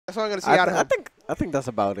That's what I'm gonna see out of him. I think that's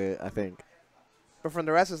about it. I think. But from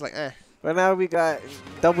the rest, it's like, eh. Right now we got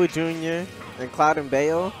Double Junior and Cloud and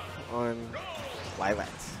Bayo on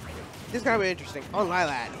Lilacs. This is gonna be interesting. On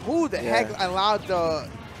Lilac, who the heck allowed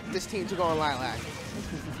this team to go on Lilac?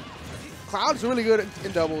 Cloud's really good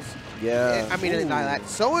in doubles. Yeah. I mean in Lilac.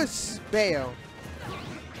 So is Bayo.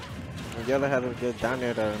 And Yoda had a good down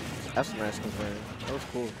there to F smash concern. That was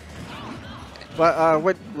cool. But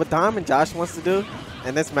what Dom and Josh wants to do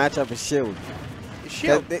in this matchup is shield.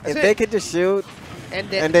 Shield. If they could just shield and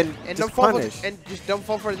then just punish. And just don't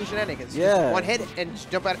fall for the shenanigans. Yeah. Just one hit and just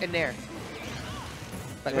jump out in there.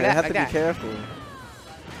 Like yeah, that, you have like to that. be careful.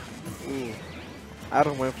 Ooh. I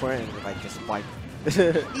don't went for it and like just wipe.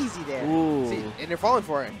 Easy there. Ooh. See, and they're falling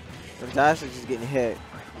for it. And Josh is just getting hit.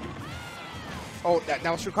 Oh, that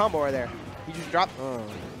was true combo right there. He just dropped. Oh.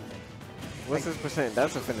 What's his percent?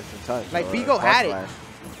 That's a finishing touch. Like Bigo had it.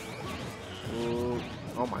 Ooh.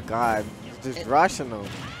 Oh my God. It's just rushing him.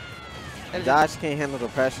 And Josh can't handle the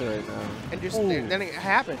pressure right now. And just then it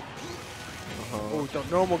happened. Oh, the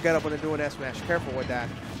normal get up when they're doing S smash. Careful with that.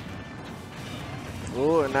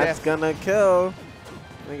 Ooh, and that's gonna kill.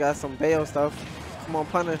 We got some Bayo stuff. Come on,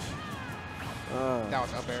 punish. That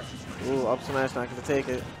was up air. Ooh, up smash not gonna take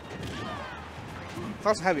it.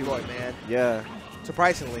 Cloud's a heavyweight, man. Yeah.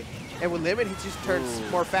 Surprisingly. And with limit, he just turns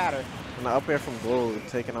more fatter. And the up air from Gold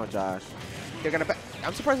taking out Josh. They're gonna.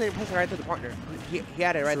 I'm surprised they didn't press it right to the partner. He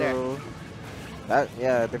had it right there.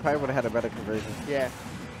 Yeah, they probably would have had a better conversion. Yeah.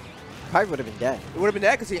 Probably would have been dead. It would have been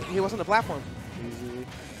dead because he was on the platform. Easy.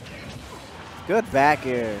 Good back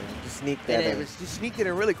air. Just sneaked that in. Just sneaked it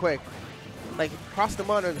in really quick. Like, crossed the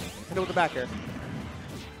mud and hit it with the back air.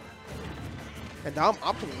 And I'm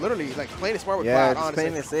literally like playing it smart with Cloud, honestly.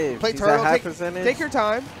 Playing it safe. Play turtle, take your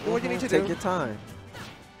time. Do what you need to do. Take your time.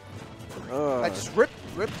 Like, just rip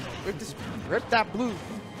that blue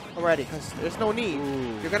already, because there's no need.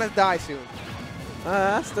 Ooh. You're gonna die soon.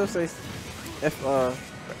 I still say if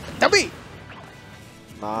W.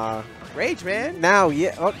 Nah. Rage, man. Now,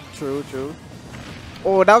 yeah. Oh, true.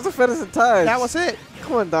 Oh, that was a finishing touch. That was it.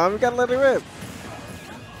 Come on, Dom. You gotta let it rip.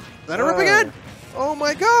 Let it rip again. Oh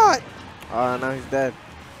my God. Oh, now he's dead.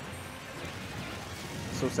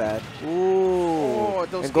 So sad. Ooh. Oh,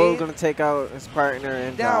 those and Gold's gonna take out his partner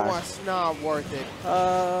and that was not worth it.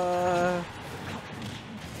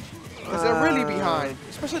 Because they're really behind,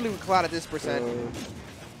 especially with Cloud at this percent.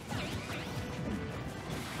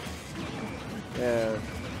 Yeah.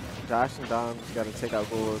 Josh and Dom just gotta take out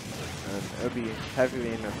Gold, and it'll be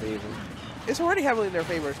heavily in their favor. It's already heavily in their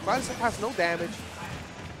favor. Cloud has no damage.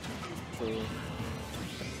 True.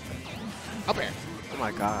 Up air. Oh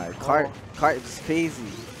my God. Cart is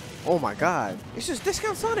crazy. Oh my God. It's just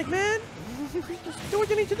discount Sonic, man. Just do what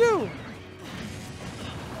you need to do.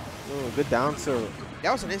 Oh, good down tilt.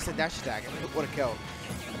 That was an instant dash attack. What a kill.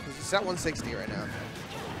 He's at 160 right now.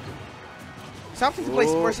 Something to play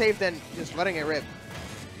more safe than just letting it rip.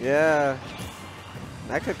 Yeah.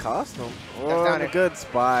 That could cost them. Oh, a good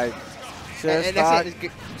spot. And that's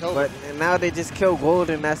it. But now they just kill Gold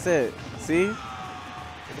and that's it. See?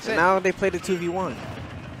 Now they play the 2v1.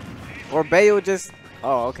 Or Bayo just...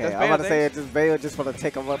 Oh, okay. I'm about to say it just Bayo just want to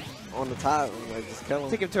take him up on the top and like, just kill him.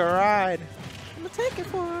 Take him to a ride. I'm going to take it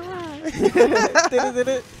for a ride. Did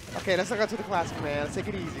it? Okay, let's not go to the classic, man. Let's take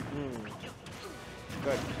it easy.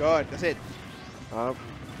 Good. That's it.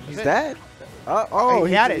 He's dead. Oh,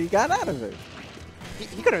 he had it. He got out of it.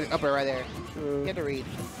 He could have up it right there. He had to read.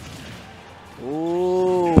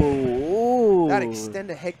 Ooh. That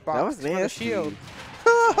extended hitbox that was nasty. for the shield.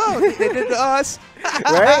 They did to us.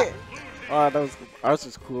 Right? Oh, ours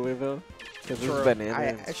was cooler though. Because it was banana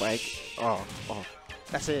and spike. Oh.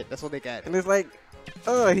 That's it. That's what they get. And it's like,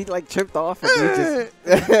 he like tripped off and he just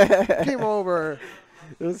came over.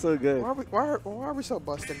 It was so good. Why are we so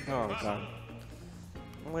busted? Oh God.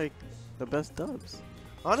 Like the best dubs.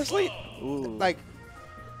 Honestly, like,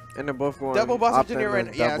 and they're both going double Buster Jr. and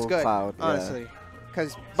it's good. Cloud, honestly,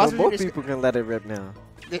 because so both people can let it rip now.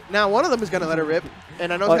 Now one of them is gonna let it rip,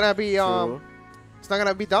 and I know it's gonna be it's not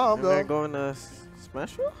gonna be Dom though. They're going to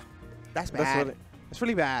Smash Bros. That's bad. That's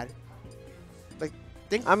really bad. Like,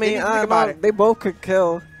 think about it. They both could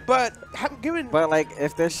kill. But like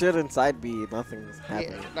if they're shit inside B, nothing's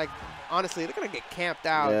happening. Yeah, like honestly, they're gonna get camped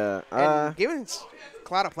out. Yeah. And giving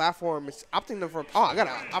Cloud a platform is opting them for. Oh, I got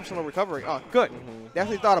an optional recovery. Oh, good.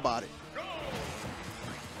 Definitely thought about it.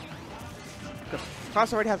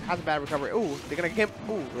 Cloud already has a bad recovery. Ooh, they're gonna camp.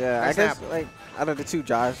 Ooh. Yeah, I guess like out of the two,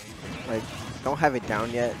 Josh like don't have it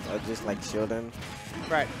down yet. Or just like shielding.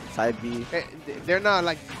 Right. Side B. They're not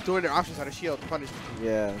like doing their options on a shield to punish.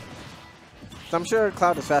 Yeah. So I'm sure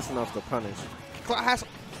Cloud is fast enough to punish. Cloud has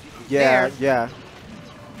Yeah, Nair. yeah.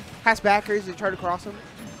 Has backers that try to cross him.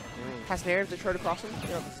 Has nairs that try to cross him. You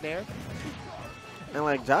know, the snare. And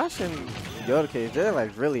like Josh and Yoda Cage, they're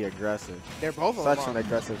like really aggressive. They're both such an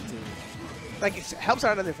aggressive team. Like it helps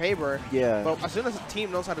out in their favor. Yeah. But as soon as the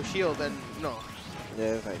team knows how to shield, then no.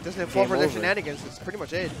 Yeah, it's like doesn't fall for their shenanigans. It's pretty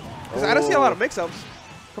much it. Because I don't see a lot of mix-ups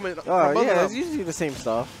coming. Oh yeah, it's usually the same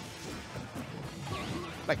stuff.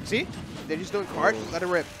 Like see, they're just doing card. Let it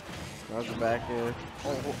rip. How's the back here?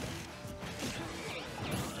 Oh.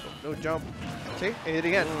 No jump. See, hit it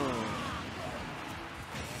again.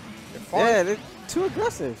 Yeah, they're too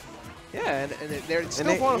aggressive. Yeah, and they're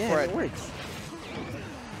still falling for it. It works.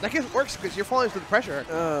 Like it works because you're falling through the pressure.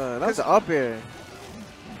 That's an up air.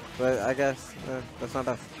 But I guess that's not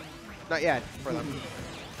enough. Not yet for them.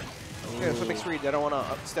 Yeah, so mixed read. They don't want to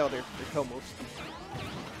upstell their kill moves.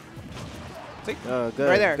 See? Good.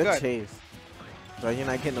 Right there. Good chase. But you're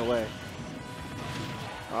not getting away.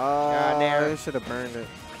 They should have burned it.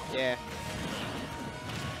 Yeah.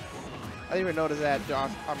 I didn't even notice that Dom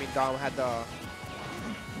had the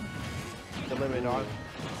limit on.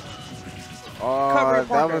 Oh,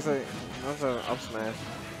 that was an up smash.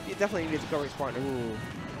 He definitely needs to cover his partner. Ooh.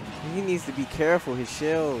 He needs to be careful. His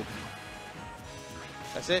shield.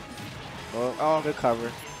 That's it. Oh, good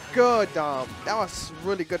cover. Good, Dom. That was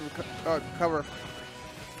really good cover.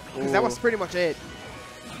 Because that was pretty much it.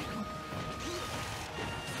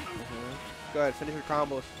 Good. Finish your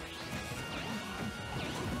combos.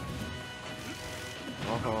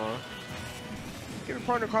 Give your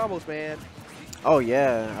partner combos, man. Oh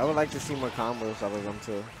yeah, I would like to see more combos out of them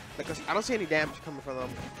too. Because I don't see any damage coming from them.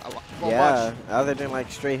 Yeah, other than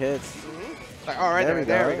like straight hits. Like, all right, there we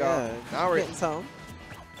go. Yeah. Now we're getting some.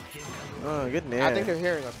 Oh, good nair. I think they're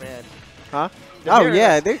hearing us, man. Huh? Oh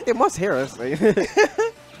yeah, they must hear us. What,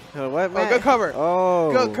 man? Oh, good cover.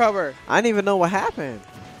 Oh, good cover. I didn't even know what happened.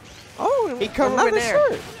 Oh, he covered with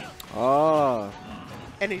nair. Oh.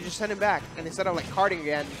 And he just sent him back. And instead of like carding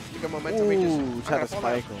again, you get momentum. He just try to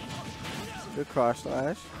spike him. Good cross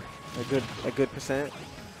slash. A good percent.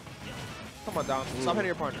 Come on, Dom. Stop hitting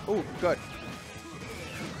your partner. Ooh, good.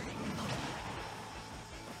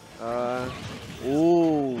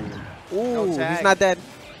 Ooh, he's not dead.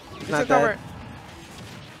 He's not dead.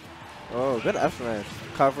 Oh, good F smash.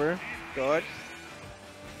 Cover. Good.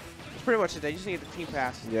 That's pretty much it. They just need the team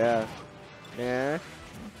pass. Yeah. Yeah.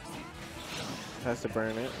 Has to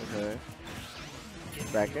burn it. Okay.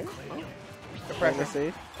 Back in. The pressure.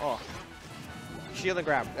 Safe. Oh. Shield and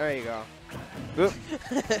grab. There you go. Oop.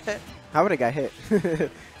 How would it got hit?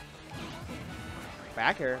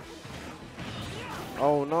 Back here.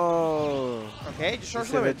 Oh no. Okay, just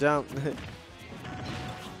short limit. Jump.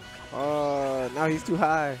 Oh, now he's too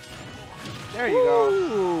high. There you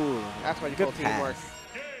go. That's why you call teamwork.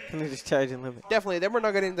 Just charging limit. Definitely, they were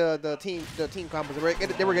not getting the team combos.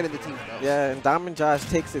 They were getting the team though. Yeah, and Dom and Josh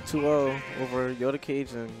takes it 2-0 over Yoda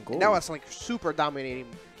Cage and Gold. And that was like super dominating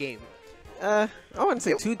game. I wouldn't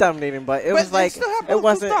say too dominating, but it was like it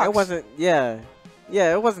wasn't. Yeah,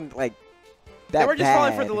 it wasn't like that. They were just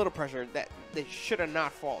falling for the little pressure that they should have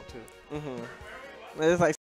not fall to. It was like